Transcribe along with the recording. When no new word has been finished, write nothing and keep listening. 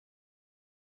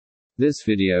This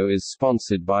video is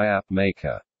sponsored by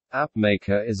AppMaker.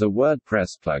 AppMaker is a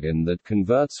WordPress plugin that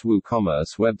converts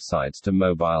WooCommerce websites to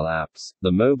mobile apps.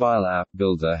 The mobile app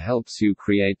builder helps you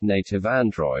create native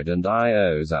Android and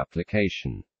iOS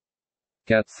application.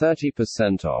 Get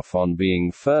 30% off on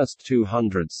being first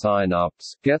 200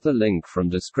 sign-ups. Get the link from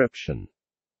description.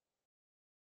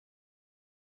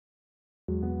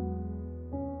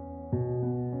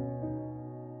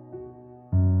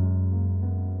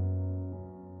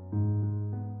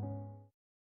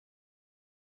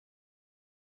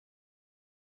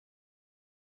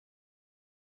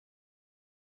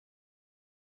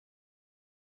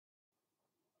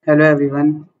 Hello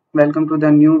everyone, welcome to the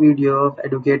new video of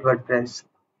Educate WordPress.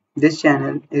 This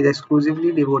channel is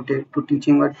exclusively devoted to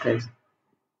teaching WordPress,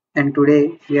 and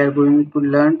today we are going to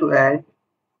learn to add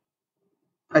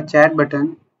a chat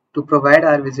button to provide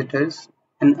our visitors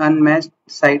an unmatched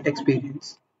site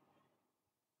experience.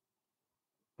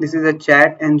 This is a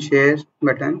chat and share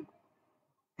button,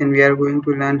 and we are going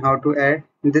to learn how to add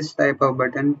this type of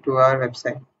button to our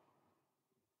website.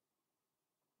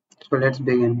 So let's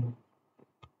begin.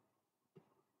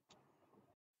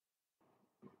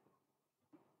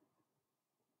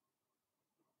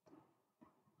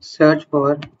 Search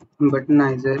for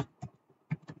Buttonizer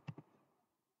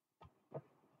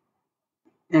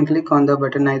and click on the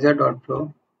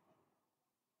Buttonizer.pro.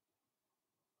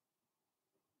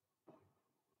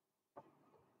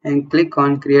 and click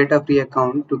on create a free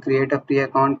account to create a free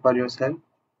account for yourself,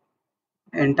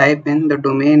 and type in the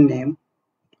domain name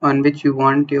on which you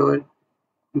want your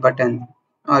button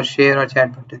or share or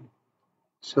chat button.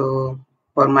 So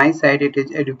for my site it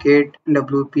is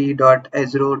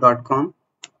EducateWP.Everything.com.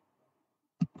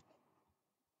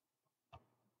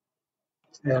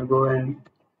 So I'll go and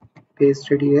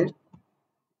paste it here.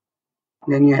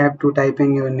 Then you have to type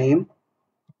in your name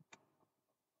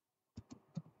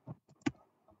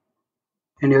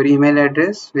and your email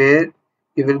address where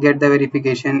you will get the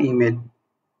verification email.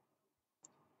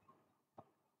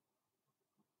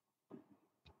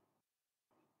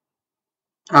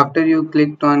 After you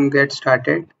clicked on get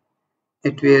started,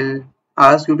 it will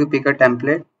ask you to pick a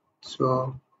template.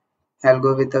 So I'll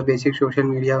go with the basic social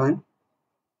media one.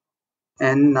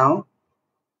 And now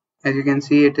as you can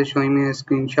see, it is showing me a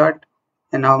screenshot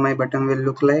and how my button will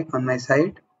look like on my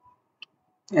site.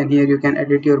 And here you can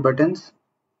edit your buttons,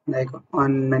 like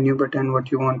on menu button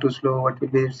what you want to show, what will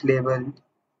be its label.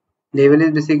 Label is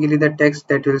basically the text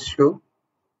that will show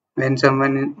when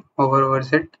someone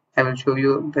hovers it. I will show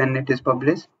you when it is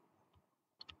published.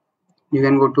 You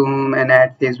can go to home and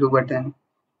add Facebook button,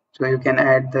 so you can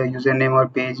add the username or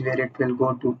page where it will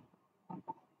go to.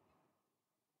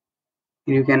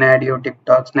 You can add your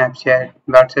TikTok, Snapchat,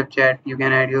 WhatsApp chat. You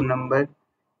can add your number.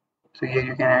 So here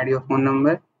you can add your phone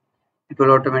number. It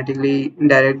will automatically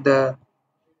direct the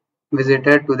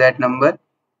visitor to that number.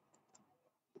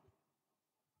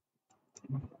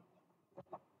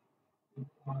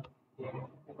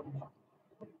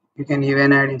 You can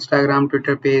even add Instagram,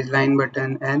 Twitter page, line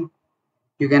button, and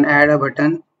you can add a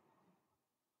button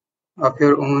of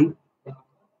your own.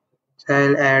 So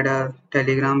I'll add a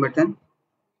Telegram button.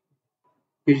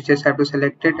 You just have to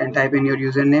select it and type in your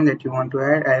username that you want to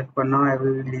add. For now I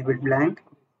will leave it blank.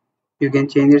 You can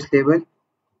change its label.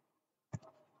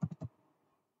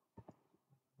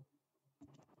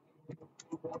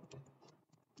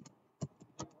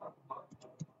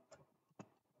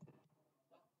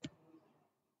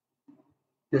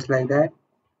 Just like that.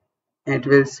 And it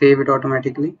will save it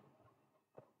automatically.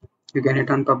 You can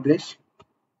hit on publish.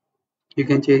 You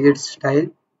can change its style.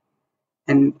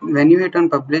 And when you hit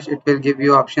on publish, it will give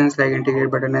you options like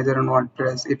integrate Buttonizer on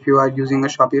WordPress. If you are using a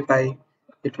Shopify,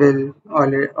 it will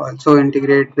also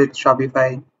integrate with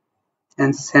Shopify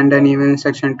and send an email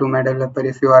instruction to my developer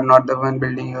if you are not the one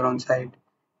building your own site.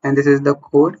 And this is the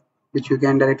code which you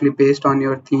can directly paste on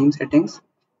your theme settings.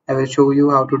 I will show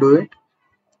you how to do it.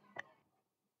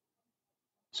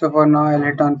 So for now I'll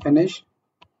hit on finish,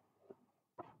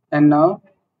 and now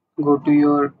go to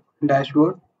your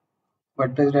dashboard,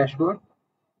 WordPress dashboard,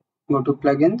 go to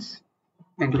plugins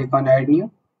and click on add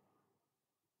new,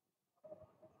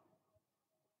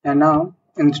 and now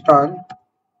install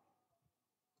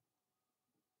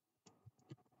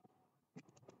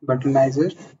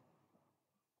Buttonizer.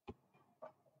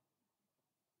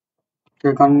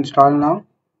 Click on install now.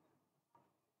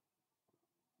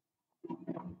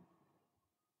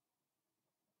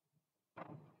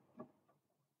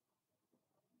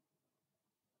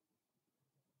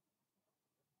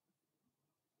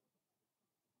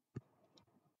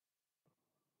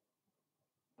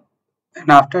 And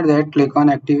after that click on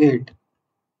activate.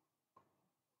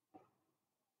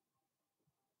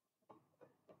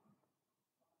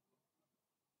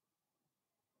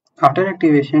 After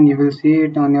activation, you will see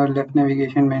it on your left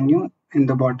navigation menu in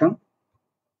the bottom.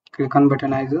 Click on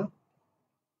Buttonizer.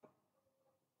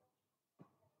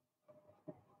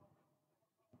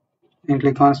 And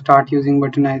click on Start using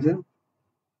Buttonizer.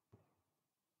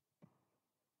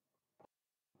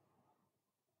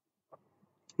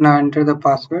 Now enter the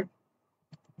password.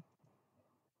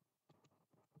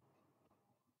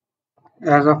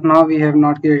 As of now, we have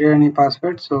not created any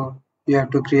password, so you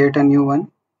have to create a new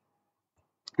one.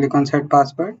 Click on Set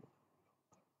Password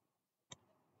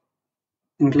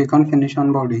and click on Finish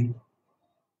Onboarding.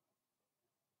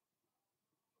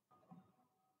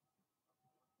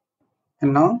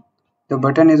 And now the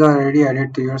button is already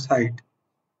added to your site.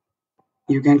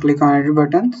 You can click on Edit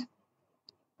Buttons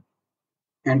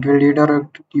and it will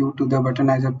redirect you to the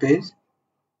Buttonizer page.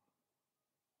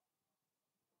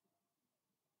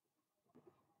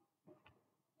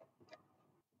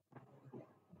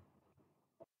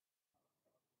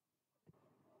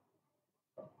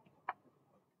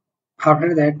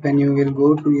 After that, when you will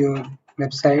go to your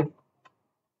website,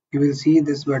 you will see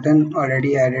this button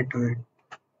already added to it.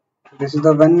 This is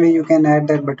the one way you can add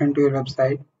that button to your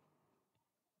website,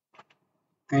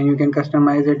 and you can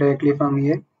customize it directly from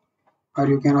here, or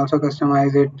you can also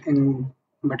customize it in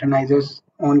Buttonizer's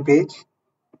own page.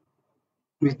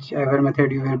 Whichever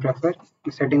method you will prefer,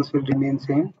 the settings will remain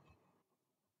same.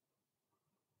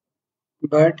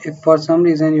 But if for some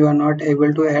reason you are not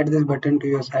able to add this button to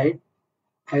your site,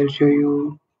 I will show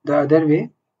you the other way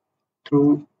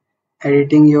through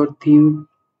editing your theme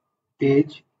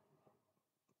page.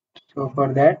 So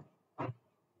for that,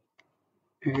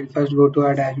 we will first go to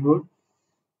our dashboard.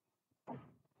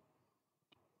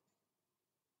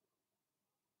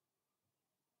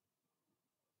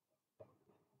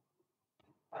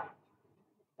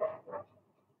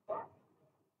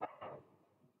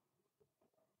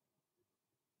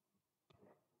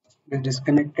 We'll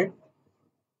disconnect it.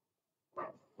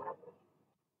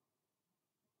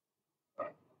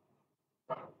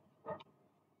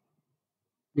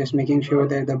 Just making sure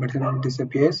that the button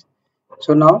disappears.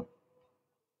 So now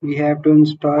we have to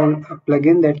install a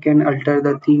plugin that can alter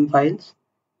the theme files.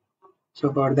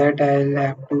 So for that, I'll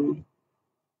have to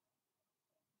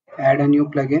add a new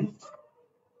plugin.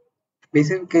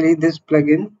 Basically, this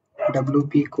plugin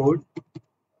WP code,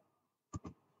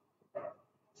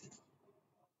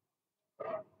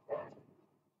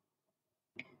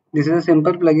 this is a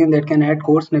simple plugin that can add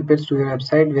code snippets to your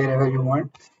website wherever you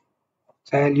want.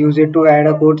 So I'll use it to add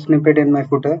a code snippet in my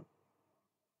footer.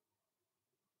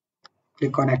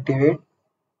 Click on Activate.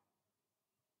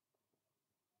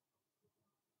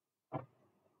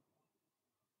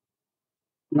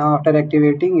 Now after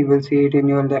activating, you will see it in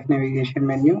your left navigation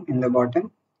menu in the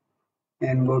bottom,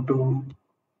 and go to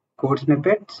code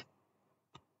snippets.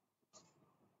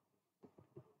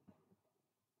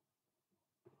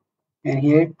 And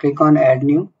here click on Add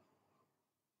New.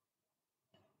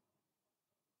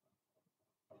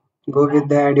 Go with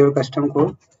the Add Your Custom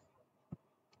Code.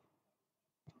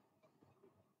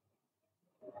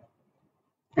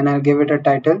 And I'll give it a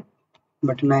title,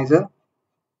 Buttonizer.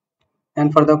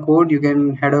 And for the code, you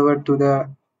can head over to the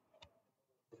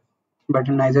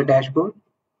Buttonizer dashboard.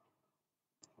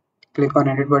 Click on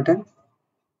Edit button.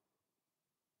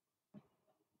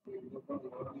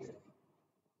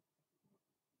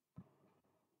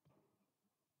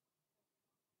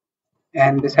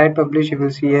 And beside Publish, you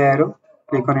will see an arrow.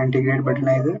 Click on Integrate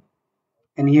Buttonizer.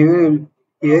 And here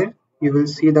you will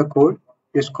see the code.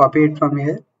 Just copy it from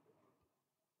here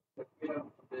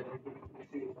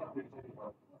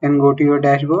and go to your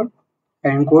dashboard,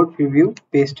 and in code preview,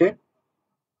 paste it.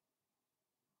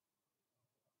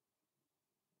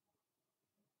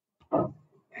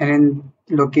 And in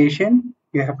location,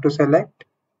 you have to select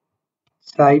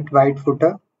site wide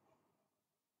footer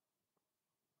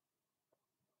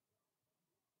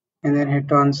and then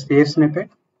hit on Save Snippet.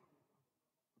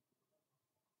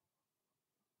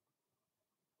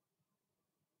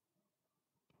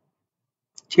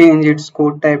 Change its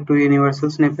code type to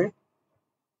Universal Snippet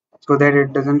so that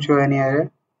it doesn't show any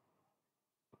error.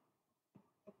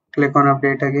 Click on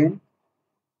Update again.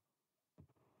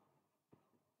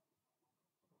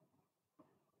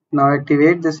 Now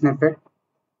activate the snippet.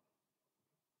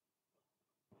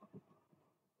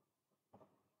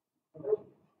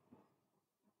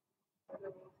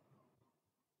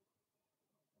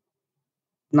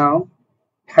 Now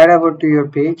head over to your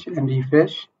page and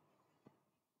refresh,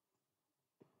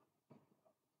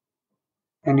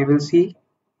 and you will see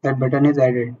that button is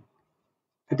added.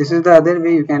 This is the other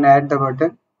way you can add the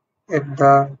button if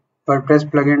the WordPress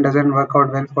plugin doesn't work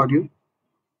out well for you.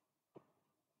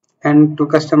 And to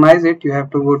customize it, you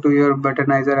have to go to your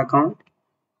Buttonizer account,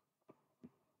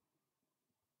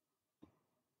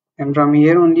 and from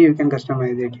here only you can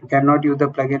customize it. You cannot use the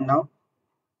plugin now.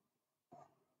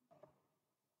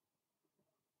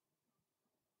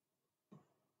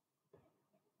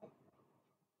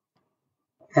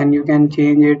 And you can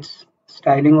change its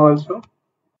styling also.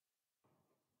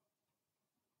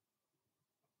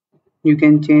 You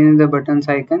can change the buttons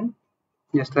icon,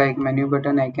 just like menu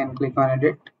button. I can click on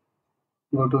edit,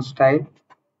 go to style,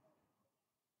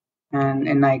 and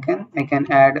in icon I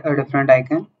can add a different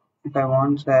icon if I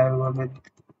want. So I will go with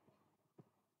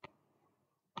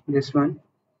this one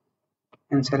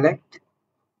and select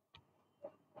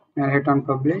and hit on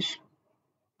publish,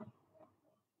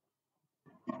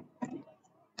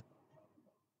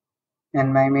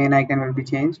 and my main icon will be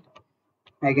changed.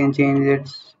 I can change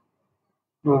its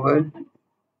over,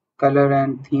 color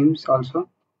and themes also.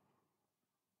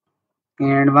 In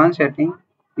advanced setting,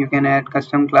 you can add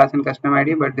custom class and custom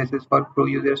ID, but this is for pro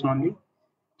users only.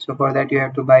 So for that you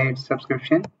have to buy its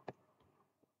subscription.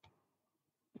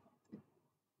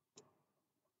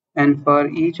 And for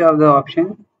each of the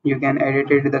option, you can edit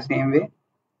it the same way.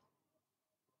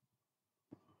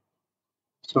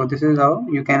 So this is how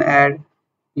you can add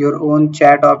your own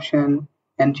chat option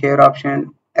and share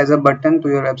option as a button to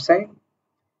your website.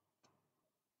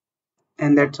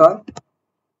 And that's all.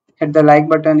 Hit the like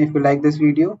button if you like this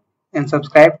video and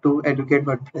subscribe to Educate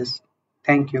WordPress.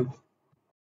 Thank you.